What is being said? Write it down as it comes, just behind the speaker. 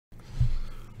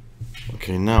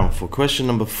Okay, now for question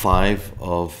number 5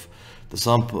 of the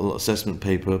sample assessment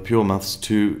paper, Pure Maths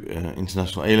 2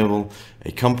 International A-Level,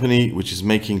 a company which is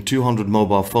making 200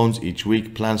 mobile phones each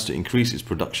week plans to increase its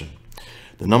production.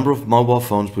 The number of mobile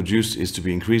phones produced is to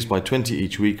be increased by 20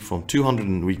 each week from 200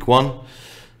 in week 1.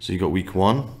 So you got week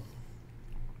 1,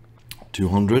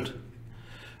 200,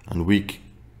 and week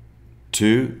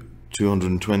 2,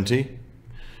 220,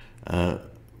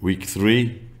 week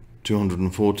 3,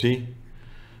 240,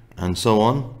 and so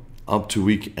on up to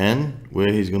week n,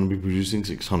 where he's going to be producing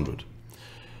 600.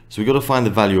 So we've got to find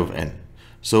the value of n.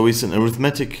 So it's an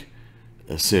arithmetic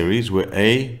series where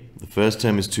a, the first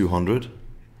term, is 200,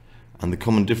 and the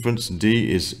common difference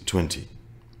d is 20,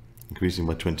 increasing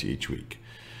by 20 each week.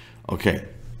 Okay,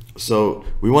 so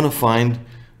we want to find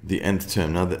the nth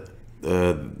term. Now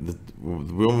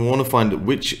we want to find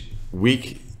which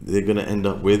week they're going to end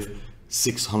up with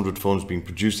 600 phones being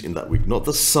produced in that week, not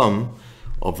the sum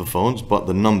of the phones, but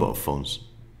the number of phones.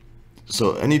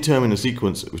 So any term in a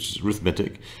sequence, which is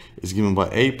arithmetic, is given by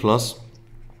a plus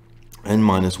n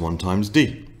minus 1 times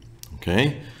d.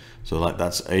 Okay, so like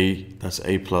that's a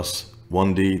plus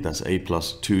 1d, that's a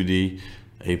plus 2d,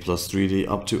 a plus 3d,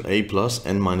 up to a plus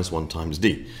n minus 1 times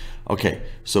d. Okay,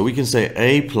 so we can say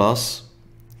a plus,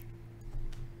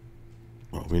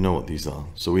 well, we know what these are.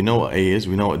 So we know what a is,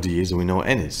 we know what d is, and we know what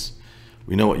n is.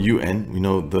 We know what un, we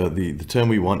know the term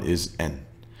we want is n.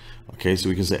 Okay, so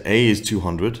we can say a is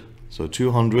 200. So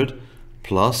 200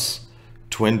 plus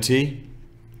 20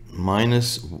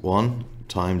 minus 1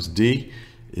 times d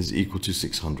is equal to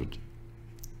 600.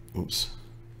 Oops.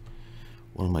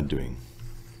 What am I doing?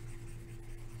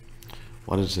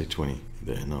 Why did I say 20?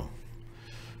 There, no.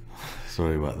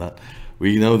 Sorry about that.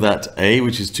 We know that a,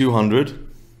 which is 200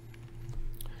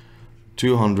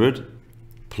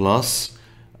 plus,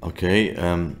 okay,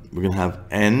 we're going to have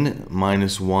n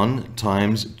minus 1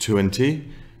 times 20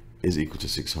 is equal to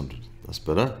 600. That's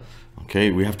better. Okay,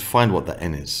 we have to find what that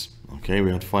n is. Okay, we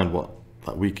have to find what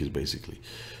that week is basically.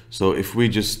 So if we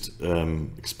just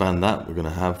expand that, we're going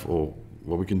to have, or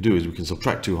what we can do is we can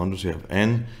subtract 200. So we have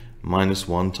n minus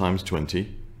 1 times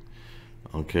 20,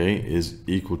 okay, is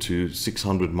equal to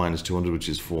 600 minus 200, which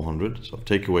is 400. So I'll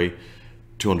take away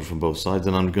 200 from both sides,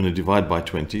 and I'm going to divide by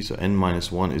 20. So n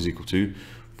minus 1 is equal to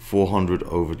 400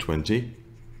 over 20.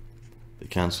 They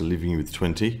cancel, leaving you with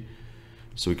 20.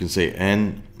 So we can say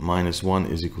n minus 1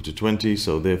 is equal to 20.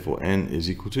 So therefore n is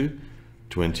equal to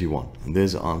 21. And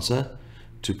there's the answer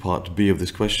to part B of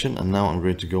this question. And now I'm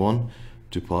going to go on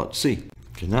to part C.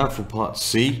 Okay, now for part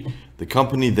C, the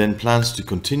company then plans to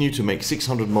continue to make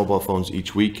 600 mobile phones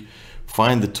each week.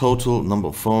 Find the total number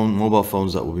of mobile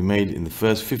phones that will be made in the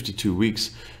first 52 weeks,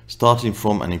 starting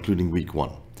from and including week 1.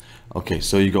 Okay,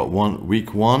 so you got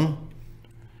week 1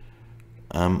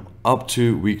 up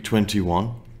to week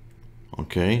 21.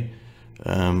 Okay,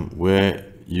 where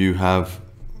you have,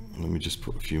 let me just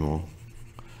put a few more,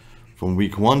 from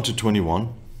week 1 to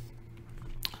 21.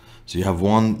 So you have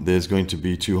 1, there's going to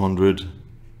be 200,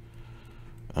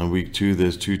 and week 2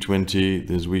 there's 220,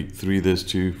 there's week 3 there's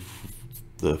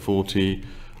 240,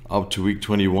 up to week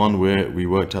 21 where we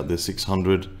worked out there's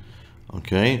 600.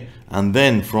 Okay, and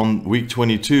then from week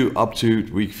 22 up to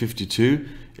week 52,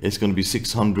 it's going to be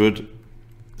 600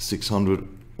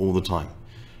 all the time.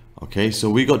 Okay, so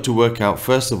we got to work out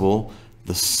first of all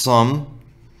the sum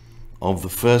of the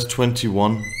first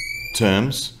 21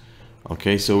 terms.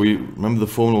 Okay, so we remember the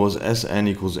formula was Sn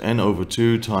equals n over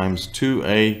 2 times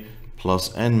 2a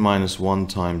plus n minus 1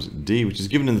 times d, which is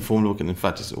given in the formula book, and in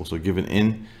fact it's also given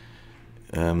in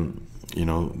you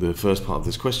know, the first part of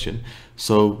this question.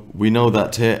 So we know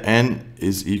that here n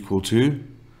is equal to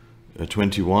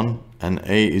 21, and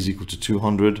a is equal to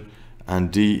 200,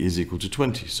 and d is equal to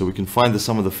 20. So we can find the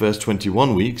sum of the first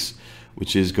 21 weeks,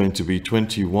 which is going to be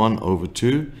 21 over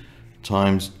 2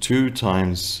 times 2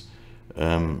 times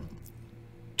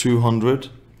 200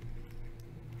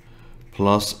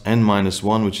 plus n minus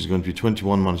 1, which is going to be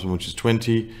 21 minus 1, which is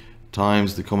 20,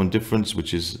 times the common difference,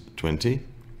 which is 20.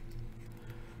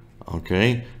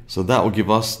 Okay, so that will give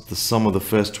us the sum of the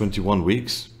first 21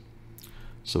 weeks.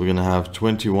 So we're going to have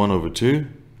 21 over 2.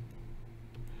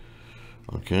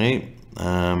 Okay,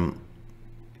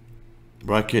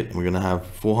 bracket, we're going to have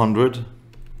 400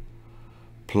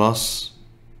 plus,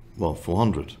 well,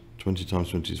 400. 20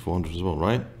 times 20 is 400 as well,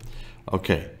 right?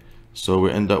 Okay, so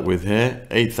we end up with here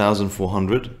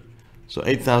 8,400. So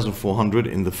 8,400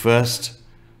 in the first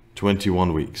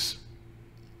 21 weeks.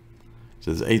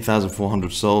 So there's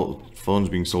 8,400 phones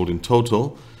being sold in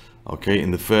total, okay, in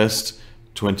the first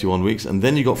 21 weeks. And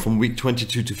then you got from week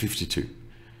 22 to 52.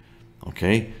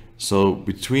 Okay, So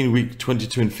between week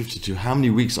 22 and 52, how many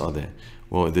weeks are there?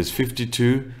 Well, there's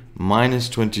 52 minus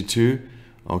 22,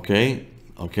 okay,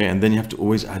 and then you have to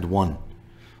always add 1. All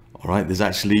right, there's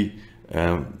actually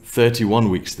 31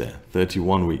 weeks there,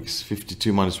 31 weeks.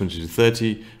 52 minus 22,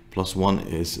 30, plus 1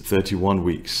 is 31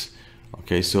 weeks.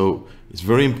 Okay, so it's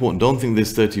very important. Don't think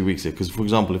there's 30 weeks there, because for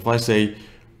example, if I say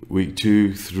week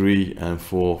 2, 3, and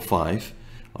 4, 5,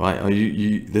 all right,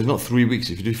 there's not 3 weeks.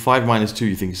 If you do 5 minus 2,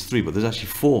 you think it's 3, but there's actually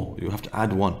 4. You have to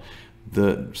add 1.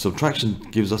 The subtraction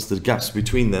gives us the gaps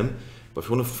between them, but if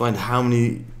you want to find how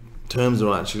many terms there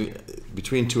are actually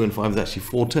between 2 and 5, there's actually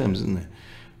 4 terms, isn't there?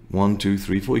 1, 2,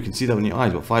 3, 4. You can see that in your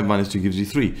eyes, but 5 minus 2 gives you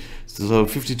 3. So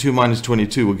 52 minus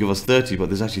 22 will give us 30, but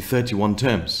there's actually 31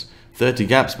 terms. 30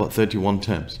 gaps, but 31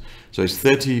 terms. So it's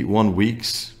 31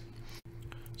 weeks.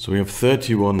 So we have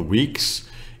 31 weeks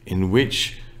in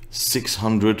which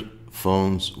 600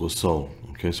 phones were sold.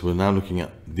 Okay, so we're now looking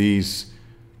at these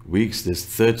weeks. There's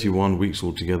 31 weeks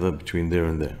altogether between there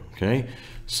and there. Okay,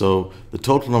 so the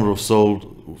total number of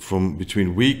sold from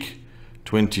between week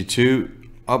 22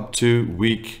 up to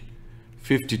week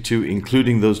 52,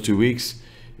 including those 2 weeks,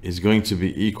 is going to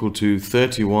be equal to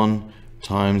 31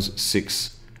 times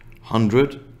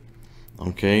 600.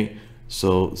 Okay,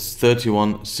 so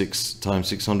 31 times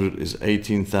 600 is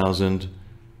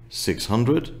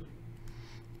 18,600.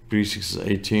 3 6 is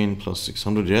 18 plus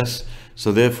 600, yes.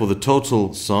 So therefore the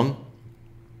total sum,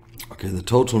 okay, the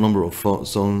total number of phones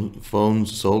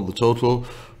sold, the total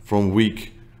from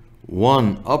week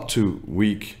 1 up to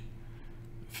week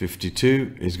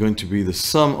 52 is going to be the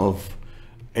sum of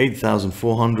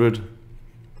 8,400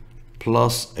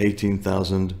 plus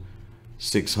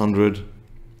 18,600,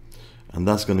 and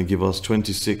that's going to give us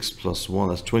 26 plus 1,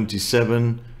 that's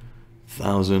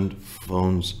 27,000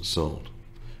 phones sold.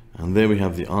 And there we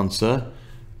have the answer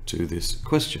to this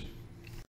question.